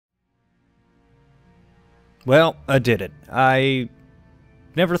Well, I did it. I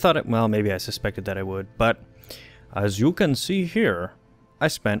never thought it... Well, maybe I suspected that I would, but as you can see here, I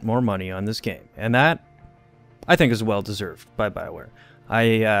spent more money on this game. And that, I think, is well deserved by BioWare.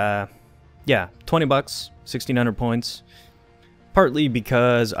 Yeah, 20 bucks, 1,600 points. Partly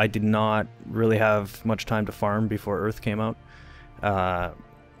because I did not really have much time to farm before Earth came out.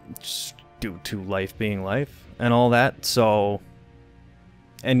 Just due to life being life and all that, so...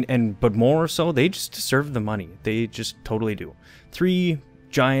 But more so, they just deserve the money. They just totally do. 3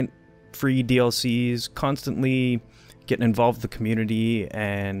 giant free DLCs, constantly getting involved with the community,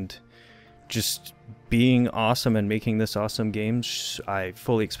 and just being awesome and making this awesome game. I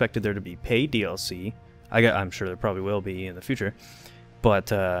fully expected there to be paid DLC. I'm sure there probably will be in the future. But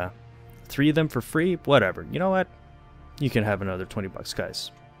 3 of them for free, whatever. You know what? You can have another 20 bucks, guys.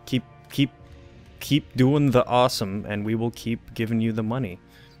 Keep doing the awesome, and we will keep giving you the money.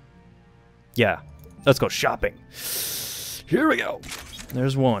 Yeah, let's go shopping. Here we go.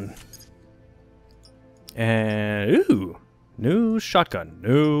 There's one. And, ooh, new shotgun,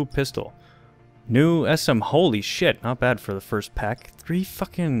 new pistol, new SM. Holy shit, not bad for the first pack. 3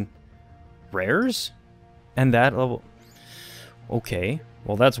 fucking rares? And that level. Okay,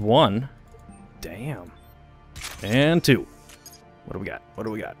 well that's 1. Damn. And 2. What do we got? What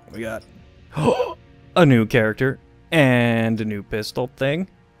do we got? We got a new character and a new pistol thing.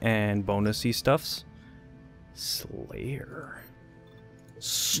 And bonusy stuffs. Slayer.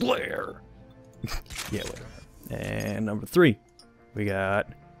 Yeah, whatever. And number 3. We got...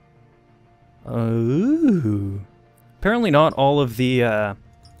 Ooh. Apparently not all of the...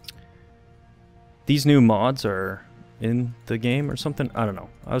 these new mods are in the game or something. I don't know.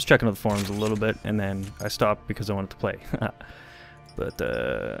 I was checking the forums a little bit, and then I stopped because I wanted to play.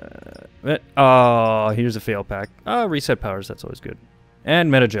 Oh, here's a fail pack. Reset powers, that's always good.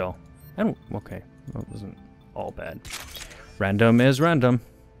 And Metagel. Okay, that wasn't all bad. Random is random.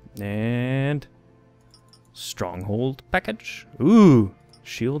 And Stronghold package. Ooh,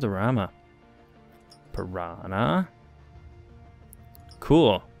 Shieldorama. Piranha.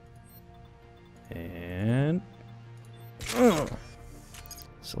 Cool. And it's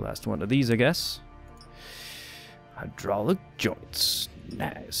the last one of these, I guess. Hydraulic joints.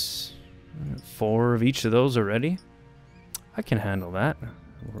 Nice. 4 of each of those already. I can handle that.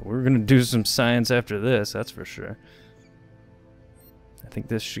 We're gonna do some science after this, that's for sure. I think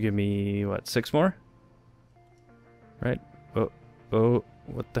this should give me, what, 6 more? Right? Oh,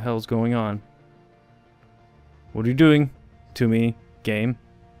 what the hell's going on? What are you doing to me? Game?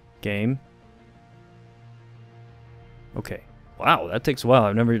 Okay. Wow, that takes a while.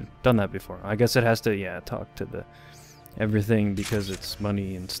 I've never done that before. I guess it has to, yeah, talk to the everything because it's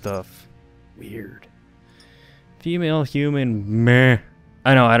money and stuff. Weird. Female human, meh.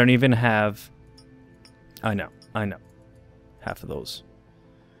 I know, I don't even have... I know. Half of those.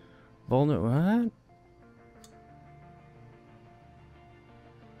 What?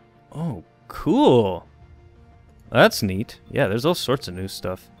 Oh, cool. That's neat. Yeah, there's all sorts of new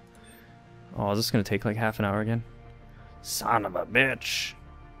stuff. Oh, is this gonna take like half an hour again? Son of a bitch.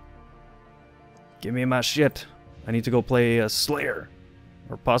 Give me my shit. I need to go play a Slayer.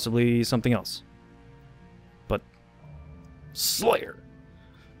 Or possibly something else. But Slayer.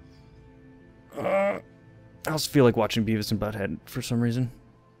 I also feel like watching Beavis and Butthead for some reason.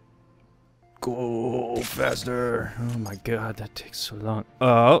 Go faster. Oh my god, that takes so long.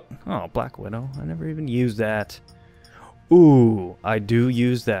 Oh, Black Widow. I never even used that. Ooh, I do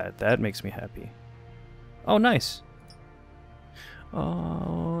use that. That makes me happy. Oh, nice.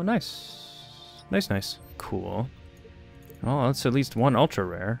 Oh, nice. Nice. Cool. Oh, that's at least 1 ultra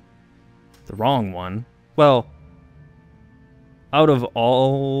rare. The wrong one. Well, out of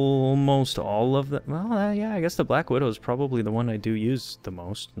almost all of them, well, yeah, I guess the Black Widow is probably the one I do use the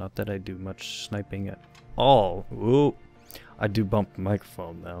most. Not that I do much sniping at all. Ooh, I do bump the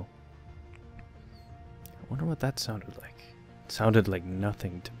microphone though. I wonder what that sounded like. It sounded like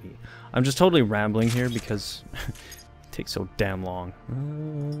nothing to me. I'm just totally rambling here because it takes so damn long.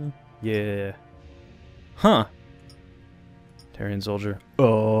 Yeah. Huh. Tarian Soldier.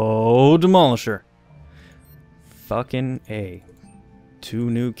 Oh, Demolisher. Fucking A. 2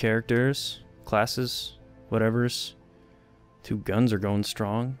 new characters, classes, whatevers. 2 guns are going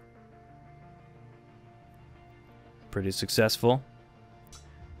strong. Pretty successful.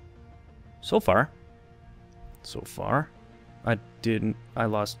 So far. I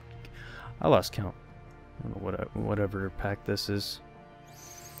lost count. I don't know whatever pack this is.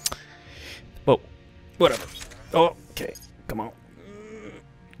 Whoa, whatever. Oh, okay, come on.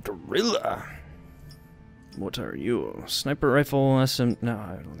 Gorilla. What are you? Sniper rifle, SM... No,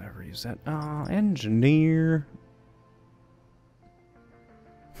 I'll never use that. Engineer.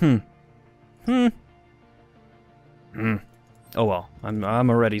 Oh well, I'm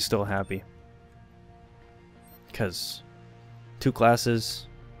already still happy. Because 2 classes,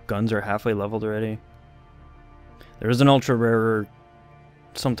 guns are halfway leveled already. There is an ultra rare,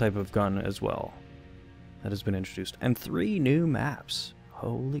 some type of gun as well that has been introduced. And 3 new maps.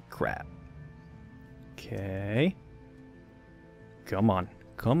 Holy crap. Okay. Come on.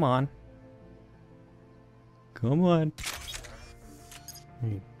 Come on. Come on.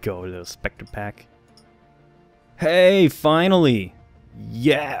 There you go, little Spectre Pack. Hey, finally!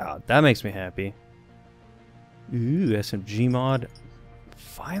 Yeah, that makes me happy. Ooh, SMG mod.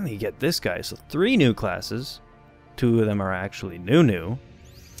 Finally get this guy. So 3 new classes. 2 of them are actually new.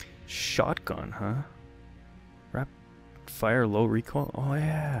 Shotgun, huh? Rapid fire, low recoil. Oh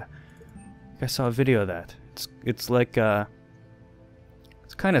yeah, I saw a video of that. It's like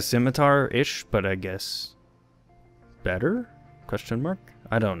it's kind of scimitar-ish, but I guess better? Question mark?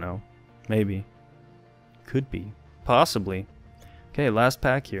 I don't know. Maybe. Could be. Possibly. Okay, last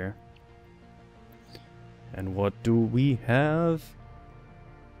pack here. And what do we have?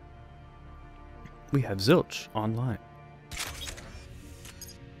 We have Zilch online.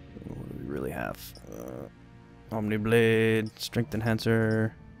 What do we really have? Omni Blade, Strength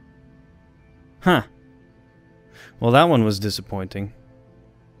Enhancer. Huh. Well, that one was disappointing.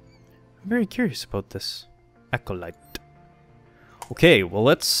 I'm very curious about this. Acolyte. Okay, well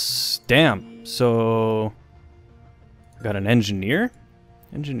let's... Damn. So... I got an engineer?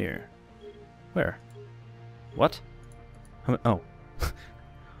 Engineer. Where? What? Oh.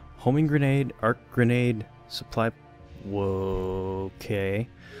 Homing grenade, arc grenade, supply... Whoa, okay.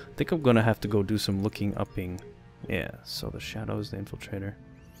 I think I'm gonna have to go do some looking upping. Yeah, so the Shadows, the Infiltrator.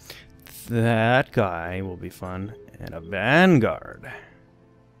 That guy will be fun. And a Vanguard.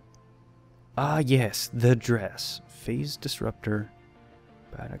 Ah, yes, the dress. Phase Disruptor.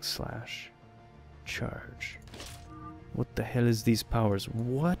 Baddock Slash. Charge. What the hell is these powers?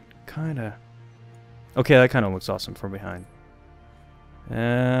 What kind of... Okay, that kind of looks awesome from behind.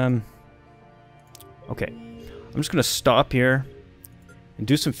 Okay. I'm just gonna stop here and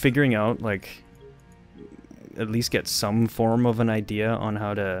do some figuring out, like, at least get some form of an idea on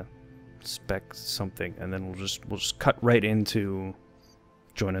how to spec something, and then we'll just cut right into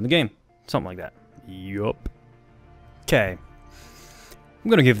joining the game. Something like that. Yup. Okay. I'm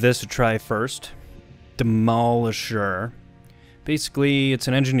gonna give this a try first. Demolisher. Basically, it's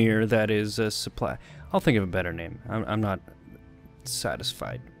an engineer that is a supply... I'll think of a better name. I'm not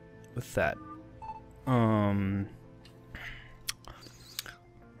satisfied with that.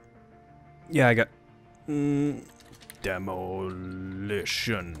 Yeah, I got...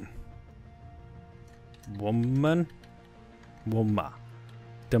 demolition. Woman? Woma.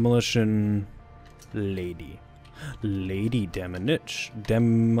 Demolition... Lady. Lady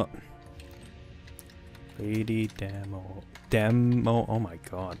Demolition. Lady Demo... Oh my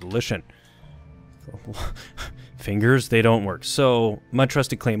god. Listen. Fingers, they don't work. So, my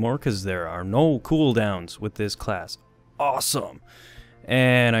trusty claymore, because there are no cooldowns with this class. Awesome!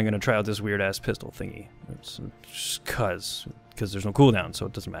 And I'm going to try out this weird-ass pistol thingy. It's just because there's no cooldown, so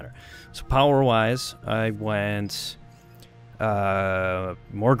it doesn't matter. So, power-wise, I went...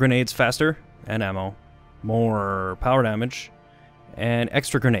 more grenades faster, and ammo. More power damage, and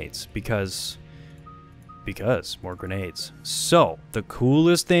extra grenades, because more grenades. So, the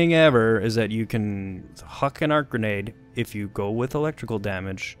coolest thing ever is that you can huck an arc grenade if you go with electrical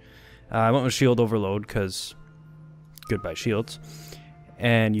damage. I went with shield overload because goodbye shields.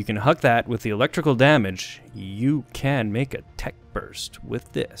 And you can huck that with the electrical damage. You can make a tech burst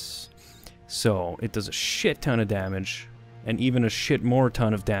with this. So, it does a shit ton of damage, and even a shit more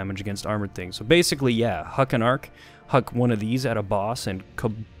ton of damage against armored things. So basically, yeah, huck an arc, huck one of these at a boss, and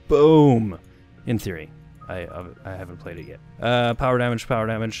kaboom! In theory. I haven't played it yet. Power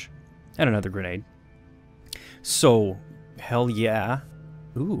damage, and another grenade. So, hell yeah.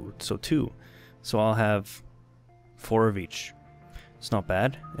 Ooh, so 2. So I'll have 4 of each. It's not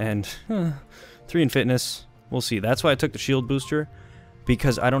bad. And 3 in fitness. We'll see. That's why I took the shield booster,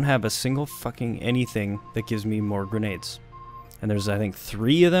 because I don't have a single fucking anything that gives me more grenades. And there's, I think,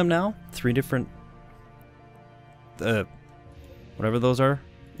 3 of them now. 3 different... whatever those are.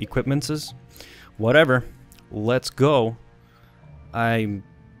 Equipmentses. Whatever. Let's go.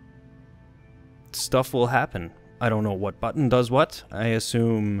 Stuff will happen. I don't know what button does what. I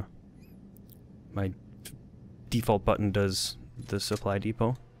assume my default button does the supply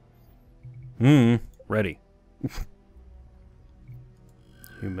depot. Ready.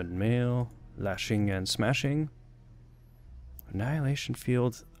 Human male. Lashing and smashing. Annihilation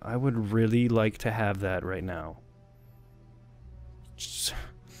field. I would really like to have that right now.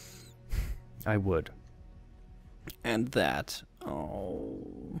 I would. And that.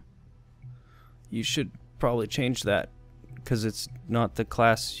 Oh. You should probably change that, because it's not the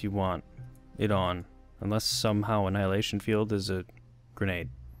class you want it on. Unless somehow Annihilation Field is a grenade.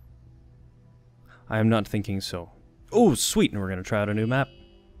 I am not thinking so. Oh, sweet! And we're going to try out a new map.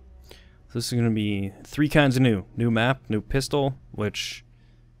 So this is going to be 3 kinds of new. New map, new pistol, which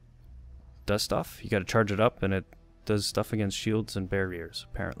does stuff. You got to charge it up, and it does stuff against shields and barriers,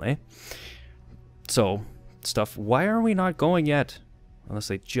 apparently. So, stuff. Why are we not going yet? Unless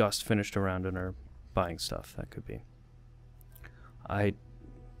they just finished a round and are buying stuff. That could be.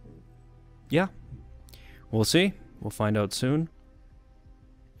 Yeah. We'll see. We'll find out soon.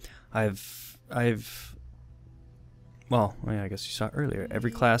 Well, yeah, I guess you saw earlier.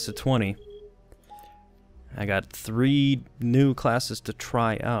 Every class of 20. I got 3 new classes to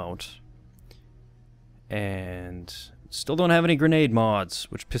try out. And still don't have any grenade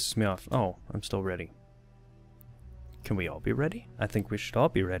mods, which pisses me off. Oh, I'm still ready. Can we all be ready? I think we should all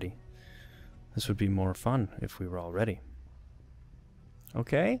be ready. This would be more fun if we were all ready.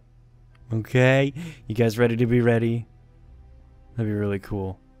 Okay? Okay? You guys ready to be ready? That'd be really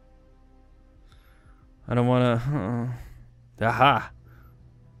cool. I don't want to... Aha!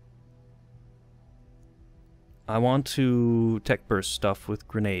 I want to tech burst stuff with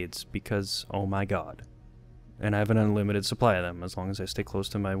grenades because, oh my god. And I have an unlimited supply of them as long as I stay close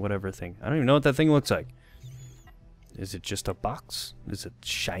to my whatever thing. I don't even know what that thing looks like. Is it just a box? Is it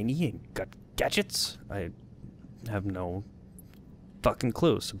shiny and got gadgets? I have no fucking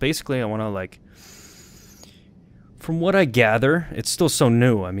clue. So basically I want to, like... From what I gather, it's still so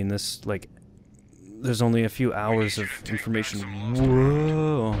new. I mean, this, like... There's only a few hours of information.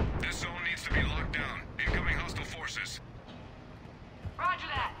 Whoa. This zone needs to be locked down. Incoming hostile forces. Roger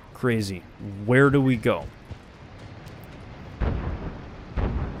that. Crazy. Where do we go?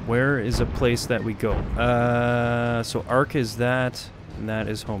 Where is a place that we go? So Ark is that, and that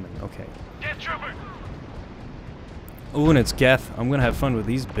is homing. Okay. Get trooper. Oh, and it's Geth. I'm gonna have fun with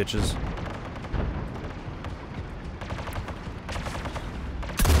these bitches.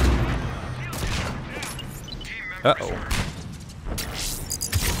 Uh-oh.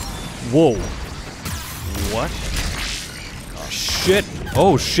 Whoa. What? Oh, shit.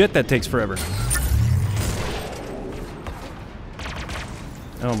 Oh, shit, that takes forever.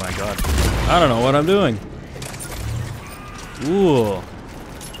 Oh, my God. I don't know what I'm doing. Ooh.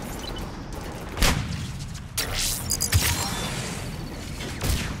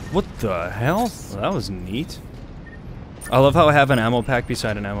 What the hell? Well, that was neat. I love how I have an ammo pack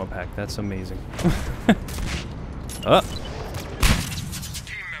beside an ammo pack. That's amazing. Up.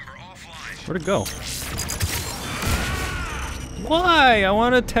 Where'd it go? Why? I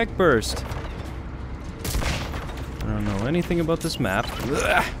want a tech burst. I don't know anything about this map.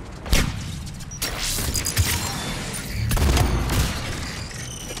 Ugh.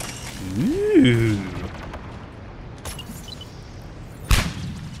 Ooh.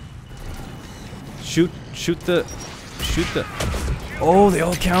 Shoot the. Oh, they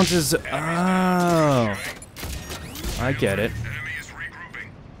all count as. Oh. I get it.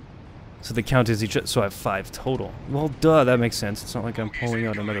 So they count as each other, so I have 5 total. Well, duh, that makes sense. It's not like I'm pulling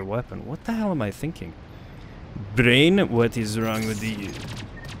out another weapon. What the hell am I thinking? Brain, what is wrong with you?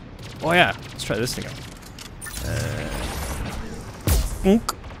 Oh yeah, let's try this thing out.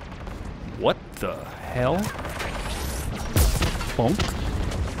 Bonk. What the hell? Bonk.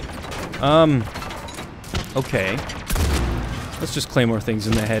 Okay. Let's just claymore things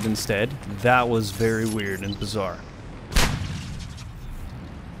in the head instead. That was very weird and bizarre.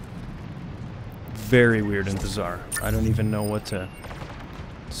 Very weird and bizarre. I don't even know what to...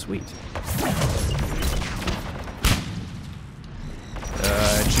 Sweet.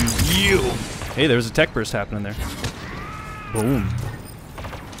 Choose you! Hey, there's a tech burst happening there. Boom.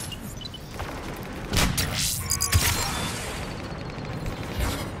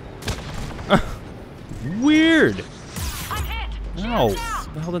 Weird! Ow!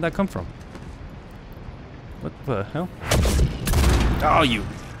 Where the hell did that come from? What the hell? Oh, you!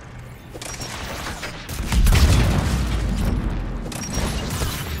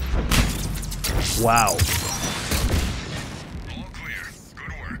 Wow. All clear.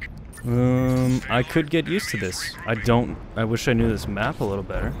 Good work. I could get used to this. I wish I knew this map a little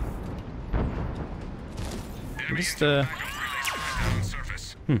better. Just,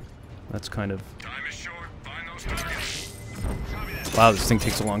 that's kind of... Time is short. Find those targets. Wow, this thing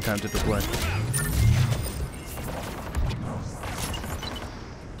takes a long time to deploy. Ugh.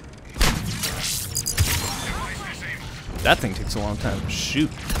 5 That thing takes a long time to shoot.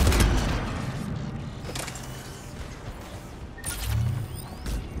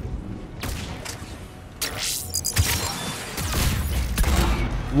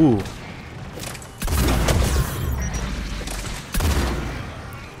 Ooh.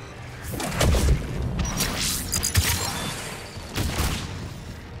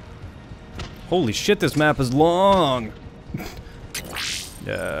 Holy shit, this map is long!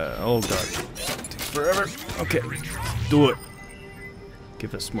 Oh god. Takes forever. Okay, do it.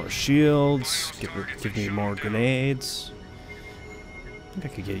 Give us more shields. Give me more grenades. I think I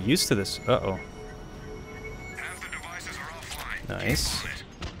could get used to this. Uh-oh. Nice.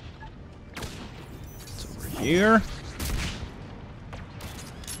 It's over here.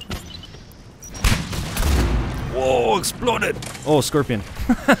 Whoa, exploded! Oh, scorpion.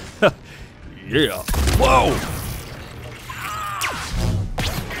 Yeah. Whoa!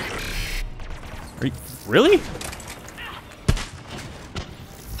 Are you, really?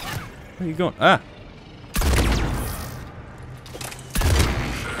 Where are you going? Ah!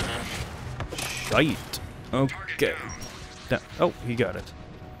 Shite. Okay. Oh, he got it.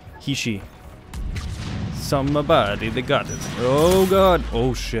 He, she. Somebody, they got it. Oh god.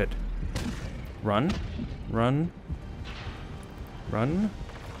 Oh shit. Run. Run. Run.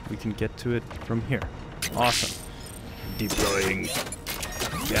 We can get to it from here. Awesome. Deploying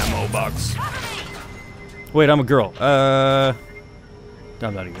ammo box. Wait, I'm a girl. I'm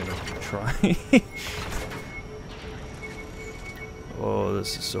not even gonna try. Oh,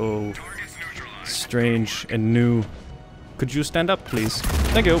 this is so strange and new. Could you stand up, please?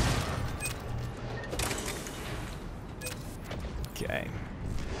 Thank you. Okay.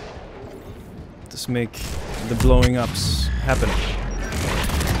 Just make the blowing ups happen.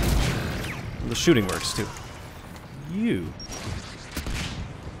 The shooting works too. You.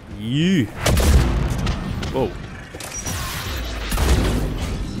 Whoa.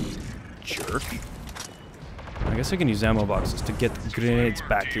 Jerk. I guess I can use ammo boxes to get grenades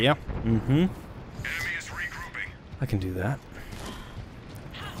back, yeah? Mm-hmm. I can do that.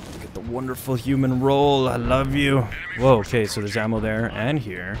 Get the wonderful human roll. I love you. Whoa, okay, so there's ammo there and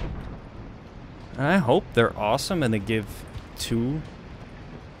here. And I hope they're awesome and they give 2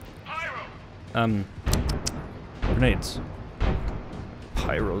 grenades.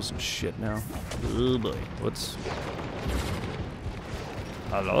 Pyros and shit now. Oh boy, what's...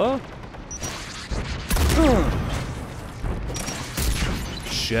 Hello?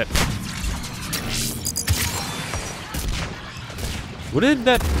 Shit. What did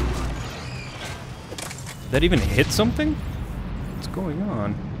that... That even hit something? What's going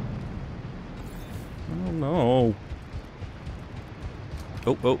on? I don't know.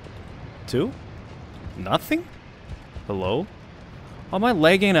 Oh. 2? Nothing? Hello? Am I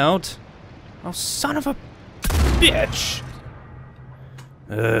lagging out? Oh, son of a bitch!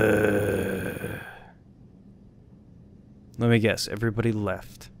 Let me guess, everybody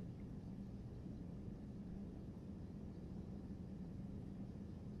left.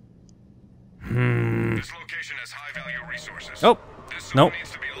 This location has high value resources. Oh! This Nope.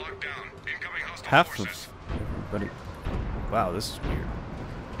 needs to be locked down. Incoming hostile Half forces. of everybody. Wow, this is weird.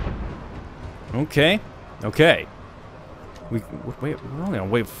 Okay. Okay. Wait, we're only on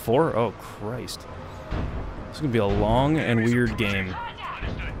wave 4? Oh, Christ. This is gonna be a long and weird game.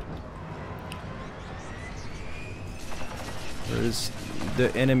 Where's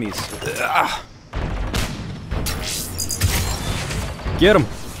the enemies? Ah! Get them!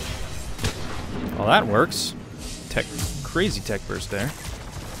 Well, that works. Crazy tech burst there.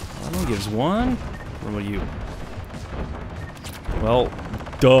 That one gives 1. What about you? Well,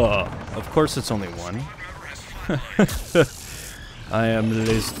 duh. Of course it's only 1. I am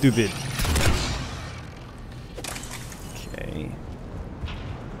really stupid. Okay.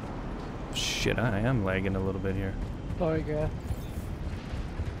 Shit, I am lagging a little bit here. Sorry, guy.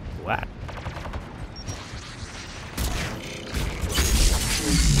 What?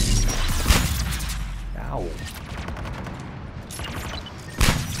 Ow.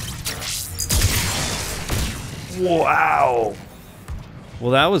 Wow.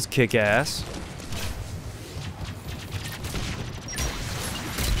 Well, that was kick-ass.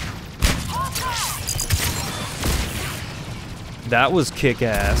 That was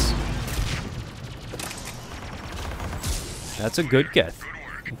kick-ass. That's a good get.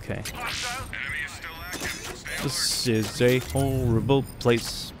 Okay. This is a horrible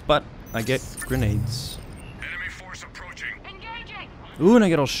place, but I get grenades. Enemy force approaching. Engaging. Ooh, and I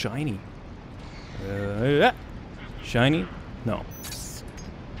get all shiny. Shiny? No.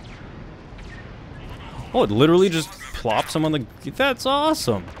 Oh, it literally just plops them on the... That's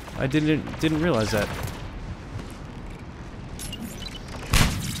awesome. I didn't realize that.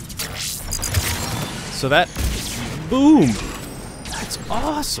 so that... Boom! That's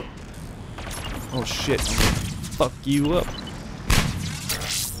awesome! Oh shit, fuck you up.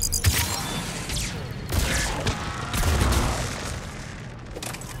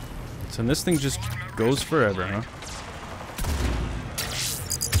 So this thing just goes forever, huh?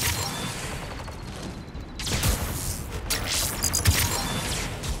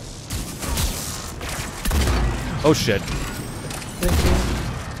 Oh shit.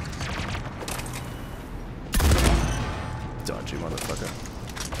 Dodgy motherfucker.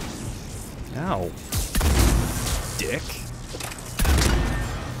 Ow. Dick.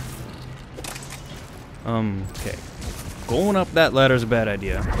 Okay. Going up that ladder is a bad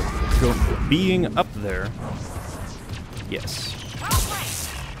idea. Being up there. Yes.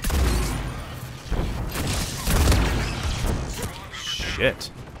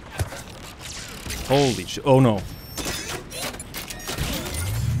 Shit. Holy shit. Oh no.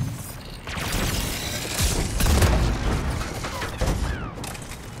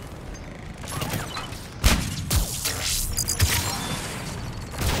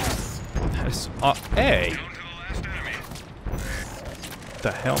 That's hey.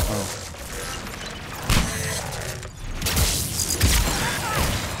 The hell? Oh.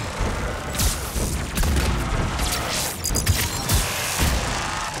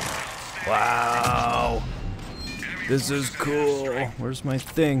 Wow. This is cool. Where's my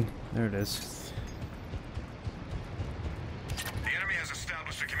thing? There it is. The enemy has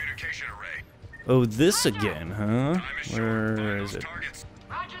established a communication array. Oh, this again, huh? Where is it?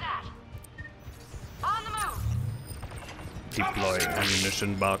 Roger that. On the move. Deploy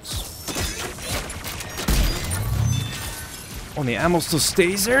ammunition box. Oh, the ammo still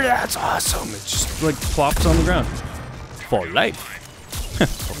stays there? That's awesome. It just like plops on the ground. For life.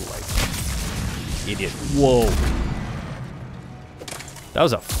 For life. Idiot. Whoa. That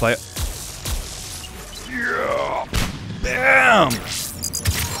was a fire. Yeah. Bam!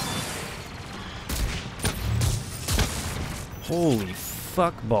 Holy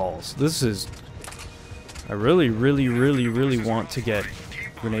fuck balls. This is... I really want to get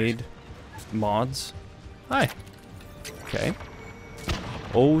grenade mods. Hi. Okay.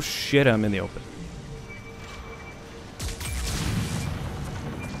 Oh shit, I'm in the open.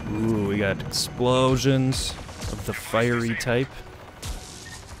 Ooh, we got explosions of the fiery type.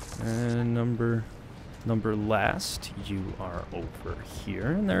 And number last, you are over here,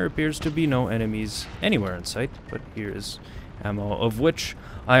 and there appears to be no enemies anywhere in sight, but here is ammo, of which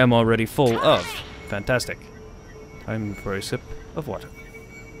I am already full of. Fantastic. I'm for a sip of water.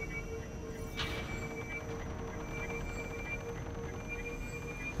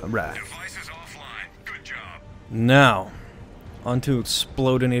 Alright. Devices offline. Good job. Now, on to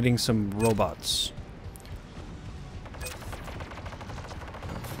explodinating some robots.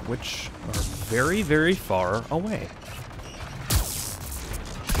 Which are very far away.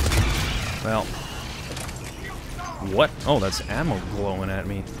 Well. What? Oh, that's ammo glowing at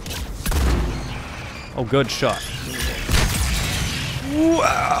me. Oh, good shot.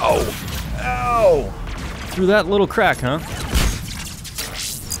 Wow! Ow! Through that little crack, huh?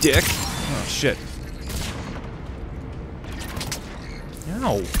 Dick. Oh, shit.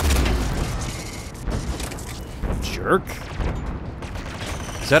 Ow. Jerk.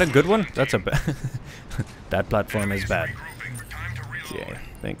 Is that a good one? That's a bad... That platform is bad. Okay,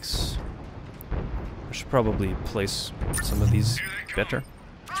 thanks. I should probably place some of these better.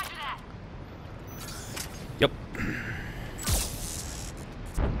 Yep.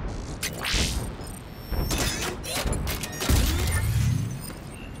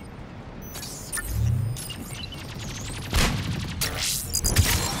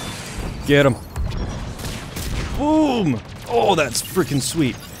 Get him. Boom! Oh, that's freaking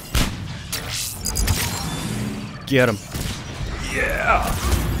sweet. Get him. Yeah!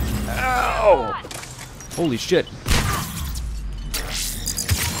 Ow! Holy shit.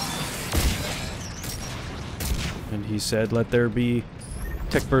 And he said, let there be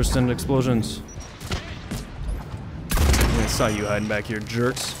tech bursts and explosions. I saw you hiding back here,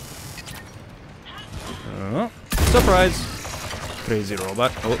 jerks. Surprise! Crazy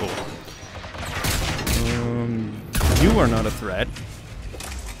robot. Uh-oh. You are not a threat.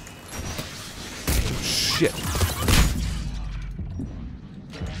 Shit.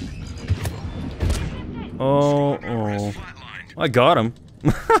 Oh. I got him.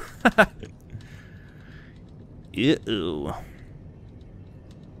 Ew.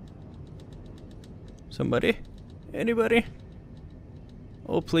 Somebody? Anybody?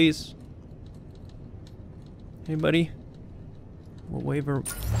 Oh, please. Anybody? We'll waiver.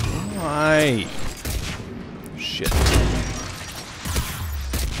 Why? Shit.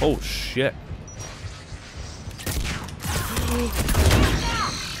 Oh, shit.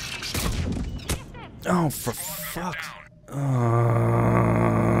 Oh, for fuck.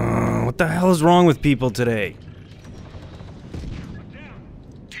 What the hell is wrong with people today?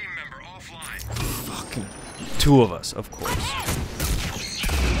 Team member offline. Fucking two of us, of course.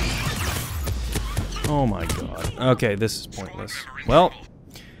 Oh my god. Okay, this is pointless. Well,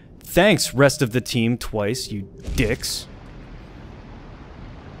 thanks, rest of the team, twice, you dicks.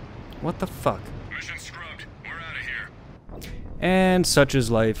 What the fuck? Mission scrubbed. We're out of here. And such is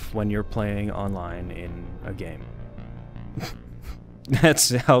life when you're playing online in a game. That's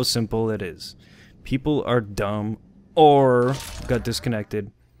how simple it is. People are dumb or got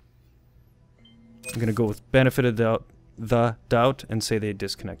disconnected. I'm gonna go with benefit of the doubt and say they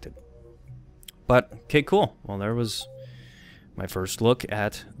disconnected. But, okay, cool. Well, there was my first look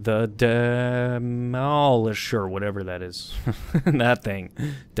at the demolisher, whatever that is. That thing.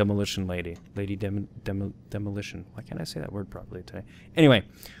 Demolition lady. Demolition. Why can't I say that word properly today? Anyway,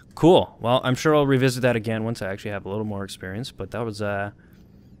 cool. Well, I'm sure I'll revisit that again once I actually have a little more experience, but that was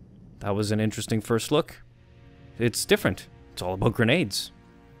an interesting first look. It's different. It's all about grenades.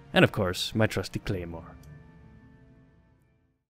 And, of course, my trusty claymore.